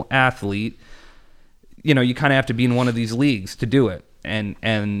professional athlete, you kind of have to be in one of these leagues to do it.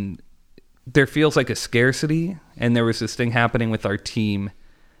 And there feels like a scarcity. And there was this thing happening with our team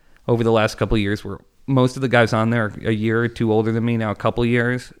over the last couple of years where most of the guys on there are a year or two older than me now, a couple of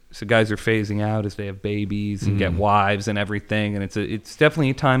years. So guys are phasing out as they have babies and get wives and everything. And it's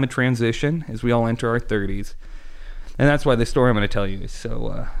definitely a time of transition as we all enter our 30s. And that's why the story I'm going to tell you is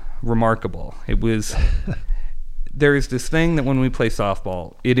so remarkable. It was, there is this thing that when we play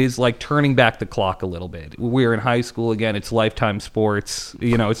softball, it is like turning back the clock a little bit. We're in high school again. It's lifetime sports.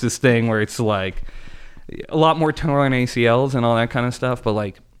 It's this thing where it's a lot more torn ACLs and all that kind of stuff.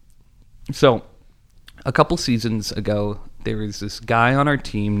 But so a couple seasons ago, there was this guy on our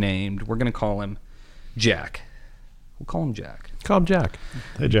team named, we're going to call him Jack. We'll call him Jack. Call him Jack.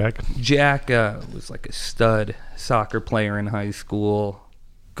 Hey, Jack. Jack was a stud soccer player in high school.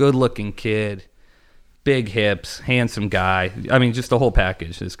 Good-looking kid, big hips, handsome guy. I mean, just the whole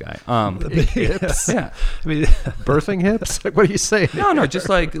package, this guy. Big hips? Yeah. I mean, birthing hips? What are you saying? No, just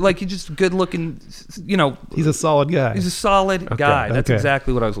he's just good-looking, He's a solid guy. He's a solid guy. That's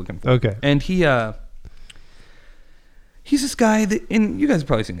exactly what I was looking for. Okay. And he's this guy that, and you guys have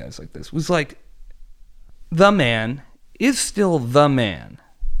probably seen guys like this, was the man, is still the man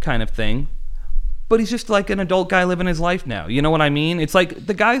kind of thing. But he's just an adult guy living his life now. You know what I mean? It's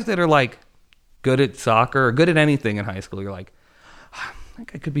the guys that are good at soccer or good at anything in high school. You're I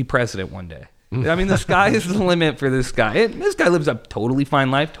think I could be president one day. I mean, the sky is the limit for this guy. This guy lives a totally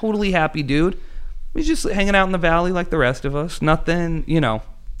fine life, totally happy dude. He's just hanging out in the valley like the rest of us. Nothing,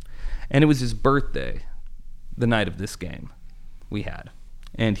 And it was his birthday, the night of this game we had.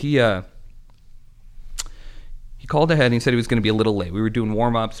 And he called ahead and he said he was going to be a little late. We were doing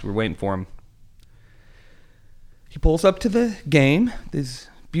warm-ups. We were waiting for him. He pulls up to the game. This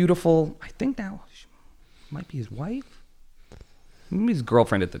beautiful, I think now, she might be his wife. Maybe his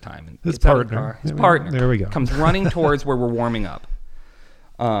girlfriend at the time. His partner. His partner. There we go. Comes running towards where we're warming up.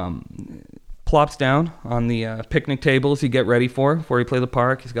 Plops down on the picnic table as he get ready before he play the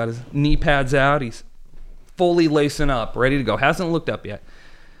park. He's got his knee pads out. He's fully lacing up, ready to go. Hasn't looked up yet.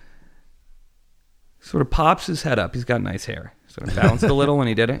 sort of pops his head up. He's got nice hair. Sort of bounced a little when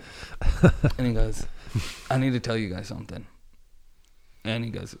he did it. And he goes, I need to tell you guys something. And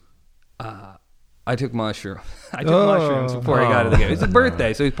he goes, I took mushrooms before I got to the game. It's his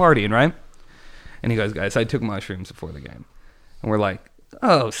birthday, so he's partying, right? And he goes, guys, I took mushrooms before the game. And we're like,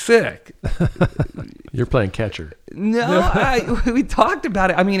 oh, sick. You're playing catcher. No, we talked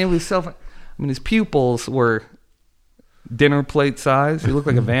about it. I mean, it was his pupils were dinner plate size. He looked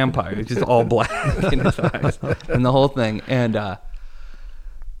like a vampire. It's just all black in his eyes and the whole thing. And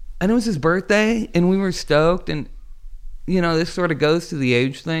it was his birthday, and we were stoked. And, this sort of goes to the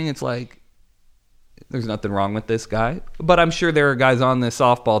age thing. It's like, there's nothing wrong with this guy. But I'm sure there are guys on this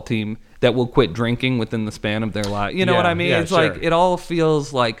softball team that will quit drinking within the span of their life. You know what I mean? It's sure. Like, it all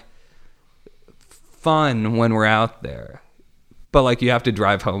feels like fun when we're out there. But, like, you have to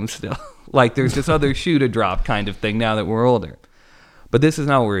drive home still. Like, there's this other shoe to drop kind of thing now that we're older. But this is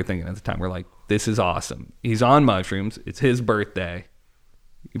not what we were thinking at the time. We're like, this is awesome. He's on mushrooms. It's his birthday.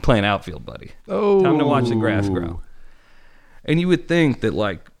 You're playing outfield, buddy. Oh. Time to watch the grass grow. And you would think that,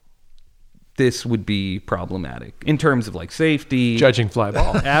 like, this would be problematic in terms of, like, safety. Judging fly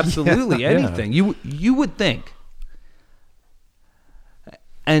ball. Absolutely. Anything. Yeah. You would think.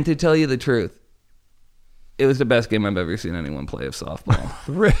 And to tell you the truth, it was the best game I've ever seen anyone play of softball.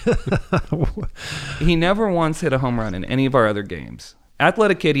 He never once hit a home run in any of our other games.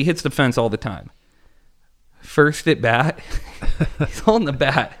 Athletic kid, he hits the fence all the time. First at bat, he's holding the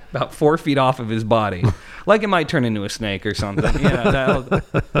bat about 4 feet off of his body. Like it might turn into a snake or something.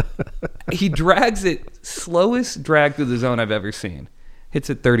 He drags it, slowest drag through the zone I've ever seen. Hits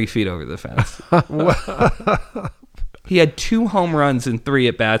it 30 feet over the fence. He had 2 home runs and 3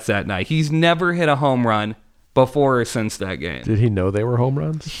 at-bats that night. He's never hit a home run before or since that game. Did he know they were home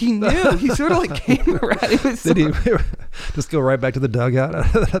runs? He knew. He sort of like came around. Did he just go right back to the dugout?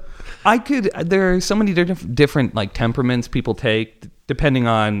 There are so many different like temperaments people take depending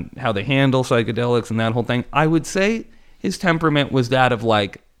on how they handle psychedelics and that whole thing. I would say his temperament was that of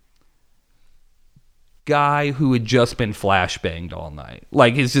like guy who had just been flashbanged all night.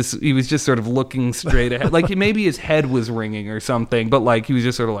 Like he was just sort of looking straight ahead. Like maybe his head was ringing or something, but like he was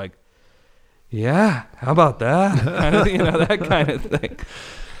just sort of like, yeah, how about that? Kind of, that kind of thing.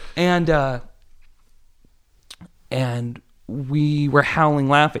 And we were howling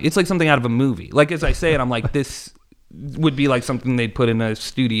laughing. It's like something out of a movie. Like as I say it, I'm like, this would be like something they'd put in a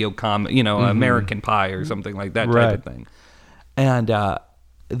studio American Pie or something like that type of thing. And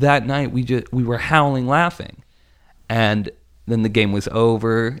that night we were howling laughing. And then the game was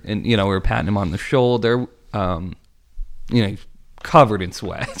over and, we were patting him on the shoulder, covered in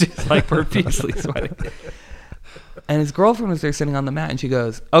sweat, just like profusely sweating. And his girlfriend was there sitting on the mat, and she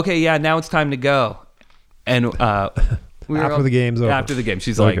goes, "Okay, yeah, now it's time to go." And after the game's over. After the game,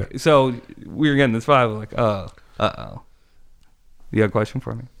 she's like, "So we were getting this vibe." We're like, "Uh-oh." You got a question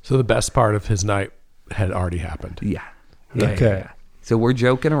for me? So the best part of his night had already happened. Yeah. Okay. Yeah. So we're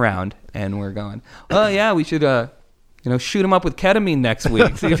joking around, and we're going, "Oh yeah, we should." Shoot him up with ketamine next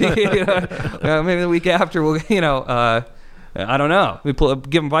week. See if maybe the week after we'll, I don't know. We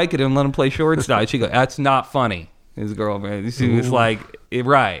give him Vicodin and let him play shortstop. She goes, "That's not funny." His girlfriend. She was like,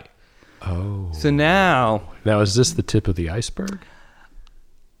 "Right." Oh. So now is this the tip of the iceberg?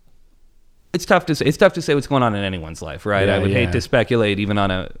 It's tough to say. It's tough to say what's going on in anyone's life, right? I would hate to speculate even on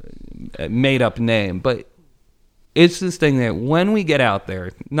a made-up name, but it's this thing that when we get out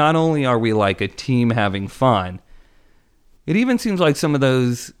there, not only are we like a team having fun, it even seems like some of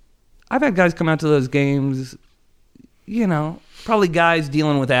those. I've had guys come out to those games. Probably guys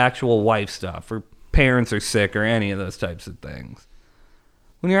dealing with actual wife stuff or parents are sick or any of those types of things.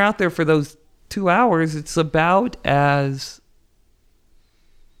 When you're out there for those 2 hours, it's about as...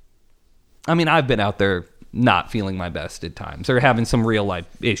 I mean, I've been out there not feeling my best at times or having some real life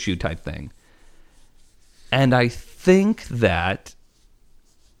issue type thing. And I think that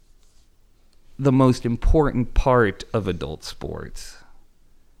the most important part of adult sports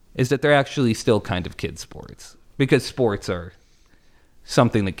is that they're actually still kind of kid sports. Because sports are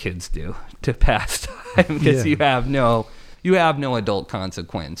something that kids do to pass time because you have no adult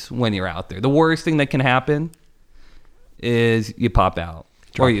consequence when you're out there. The worst thing that can happen is you pop out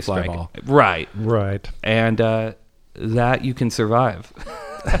or you strike ball. Right. And that you can survive.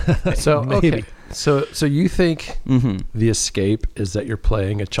 So maybe. So you think the escape is that you're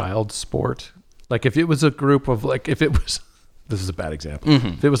playing a child sport? Like if it was a group of this is a bad example.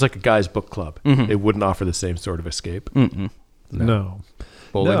 If it was like a guy's book club, it wouldn't offer the same sort of escape. No.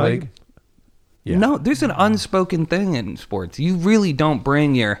 Bowling league? Yeah. No, there's an unspoken thing in sports. You really don't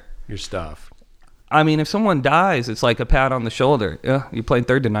bring your stuff. I mean, if someone dies, it's like a pat on the shoulder. Yeah, you played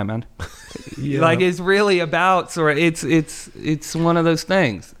third tonight, man. Yeah. Like, it's really about sort of it's one of those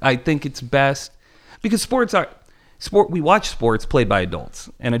things. I think it's best because we watch sports played by adults,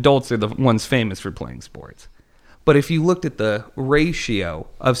 and adults are the ones famous for playing sports. But if you looked at the ratio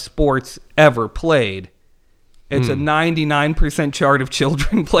of sports ever played, it's a 99% chart of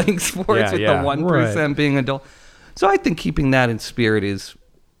children playing sports with the 1% being adult. So I think keeping that in spirit is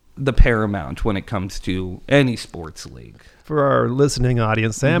the paramount when it comes to any sports league. For our listening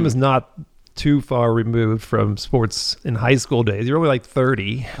audience, Sam is not too far removed from sports in high school days. You're only like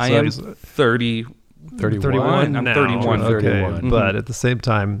 30. I am 30. 31 I'm now. 31. Okay. 31. But at the same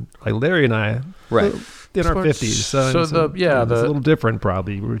time, like Larry and I, Right. in our 50s. So it's a little different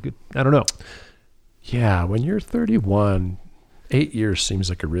probably. I don't know. Yeah, when you're 31, 8 years seems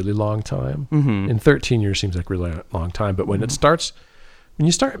like a really long time. And 13 years seems like a really long time. But when when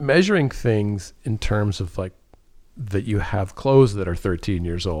you start measuring things in terms of like that you have clothes that are 13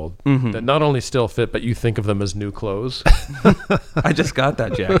 years old that not only still fit, but you think of them as new clothes. I just got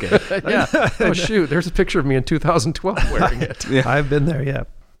that jacket. Yeah. Oh, shoot. There's a picture of me in 2012 wearing it. Yeah. I've been there, yeah.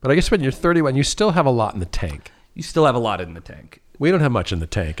 But I guess when you're 31, you still have a lot in the tank. You still have a lot in the tank. We don't have much in the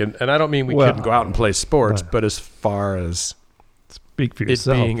tank. And I don't mean we couldn't go out and play sports, but as far as speak for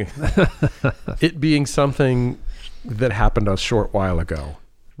yourself. It being something that happened a short while ago.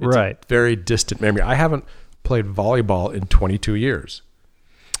 It's a very distant memory. I haven't played volleyball in 22 years.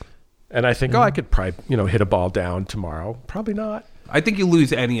 And I think, I could probably, hit a ball down tomorrow. Probably not. I think you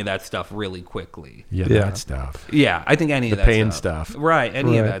lose any of that stuff really quickly. Yeah. That stuff. Yeah, I think any of that pain stuff. Right,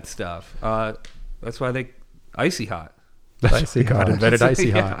 any of that stuff. That's why they icy hot. Icy hot. Invented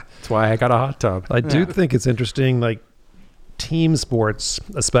icy hot. That's why I got a hot tub. I do think it's interesting, like team sports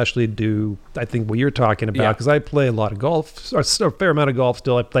especially do, I think, what you're talking about, because I play a lot of golf, or a fair amount of golf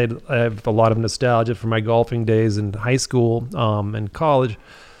still. I have a lot of nostalgia for my golfing days in high school and college,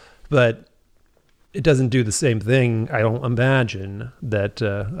 but it doesn't do the same thing. I don't imagine that.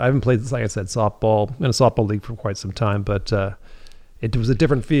 I haven't played, like I said, softball in a softball league for quite some time, but it was a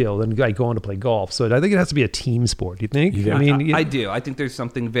different feel than going to play golf. So I think it has to be a team sport. Do you think? Yeah. I do. I think there's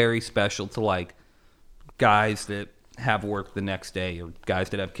something very special to like guys that have work the next day, or guys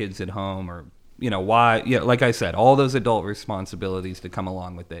that have kids at home, or like I said, all those adult responsibilities that come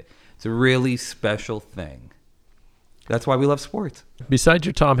along with it. It's a really special thing. That's why we love sports. Besides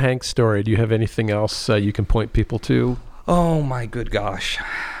your Tom Hanks story, do you have anything else you can point people to? Oh my good gosh,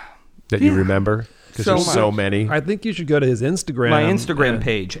 that you remember? Because there's so many. I think you should go to his Instagram. My Instagram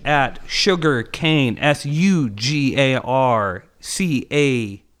page at Sugarcain,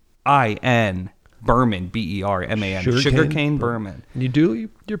 SUGARCAIN Berman, BERMAN, Sugarcaine Berman.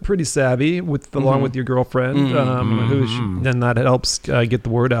 You're pretty savvy along with your girlfriend, and that helps get the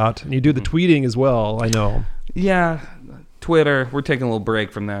word out. And you do the tweeting as well, I know. Yeah, Twitter. We're taking a little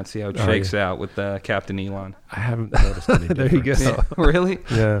break from that, see how it shakes out with Captain Elon. I haven't noticed any There you go. Yeah, really?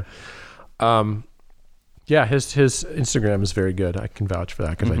 Yeah. Yeah, his Instagram is very good. I can vouch for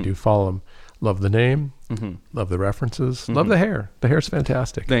that because I do follow him. Love the name. Love the references. Love the hair. The hair's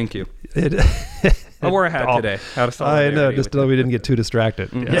fantastic. Thank you. I wore a hat today. Out of I know, just so we didn't get too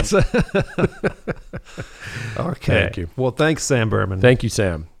distracted. Yes. Okay. Thank you. Well, thanks, Sam Berman. Thank you,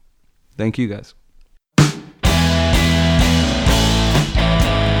 Sam. Thank you, guys.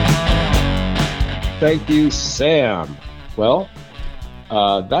 Thank you, Sam. Well,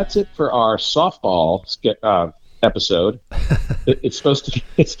 that's it for our softball episode. It's supposed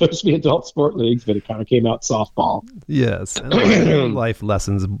to be adult sport leagues, but it kind of came out softball. Yes, and life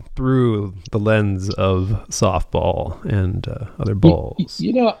lessons through the lens of softball and other balls.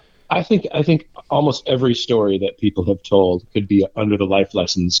 I think almost every story that people have told could be under the life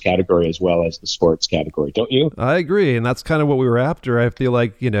lessons category as well as the sports category, don't you? I agree, and that's kind of what we were after. I feel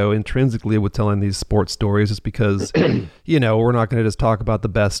like, intrinsically with telling these sports stories, just because, we're not going to just talk about the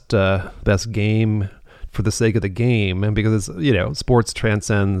best game for the sake of the game, and because sports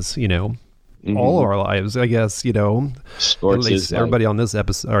transcends, all of our lives, I guess. Sports, at least everybody on this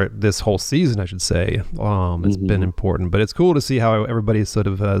episode, or this whole season, I should say, it's been important. But it's cool to see how everybody sort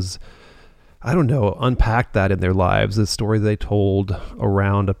of has, I don't know, unpacked that in their lives. The story they told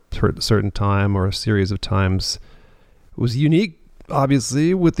around a certain time or a series of times was unique,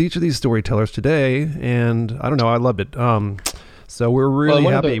 obviously, with each of these storytellers today. And I don't know, I loved it. So we're really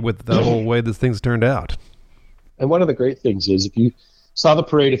happy with the whole way this thing's turned out. And one of the great things is, if you saw the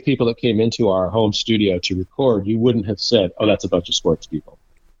parade of people that came into our home studio to record, you wouldn't have said, "Oh, that's a bunch of sports people."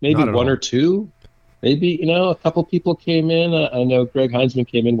 Maybe one or two. Maybe, a couple people came in. I know Greg Heinzman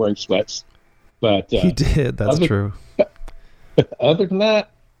came in wearing sweats. But he did. That's true. Other than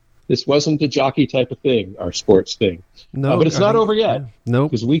that, This wasn't the jockey type of thing, our sports thing. No, but it's not over yet. No,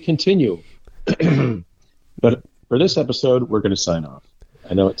 because we continue. But for this episode, we're going to sign off.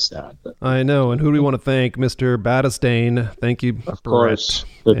 I know it's sad, but I know. And who do we want to thank? Mr. Battistane. Thank you, of course,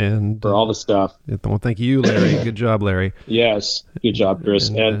 for all the stuff. Well, thank you, Larry. Good job, Larry. Yes, good job, Chris.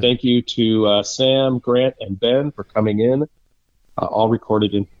 And thank you to Sam, Grant, and Ben for coming in. All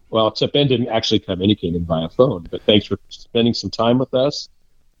recorded in, well, except Ben didn't actually come in. He came in via phone. But thanks for spending some time with us.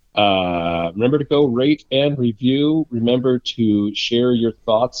 Remember to go rate and review. Remember to share your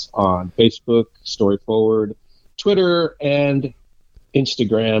thoughts on Facebook, Story Forward, Twitter, and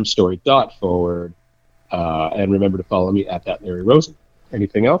Instagram, story.forward. And remember to follow me at that Larry Rosen.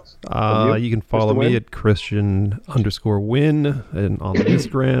 Anything else? You can follow me at Christian_win and on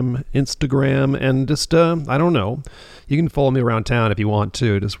Instagram, and just I don't know. You can follow me around town if you want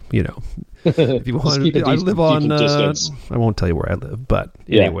to. Just if you want. I live on. I won't tell you where I live, but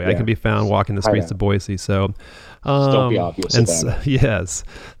anyway, I can be found walking the streets of Boise. So. Don't be obvious about it. Yes.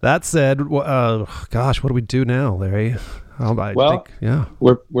 That said, gosh, what do we do now, Larry?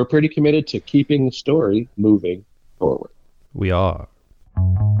 We're pretty committed to keeping the story moving forward. We are.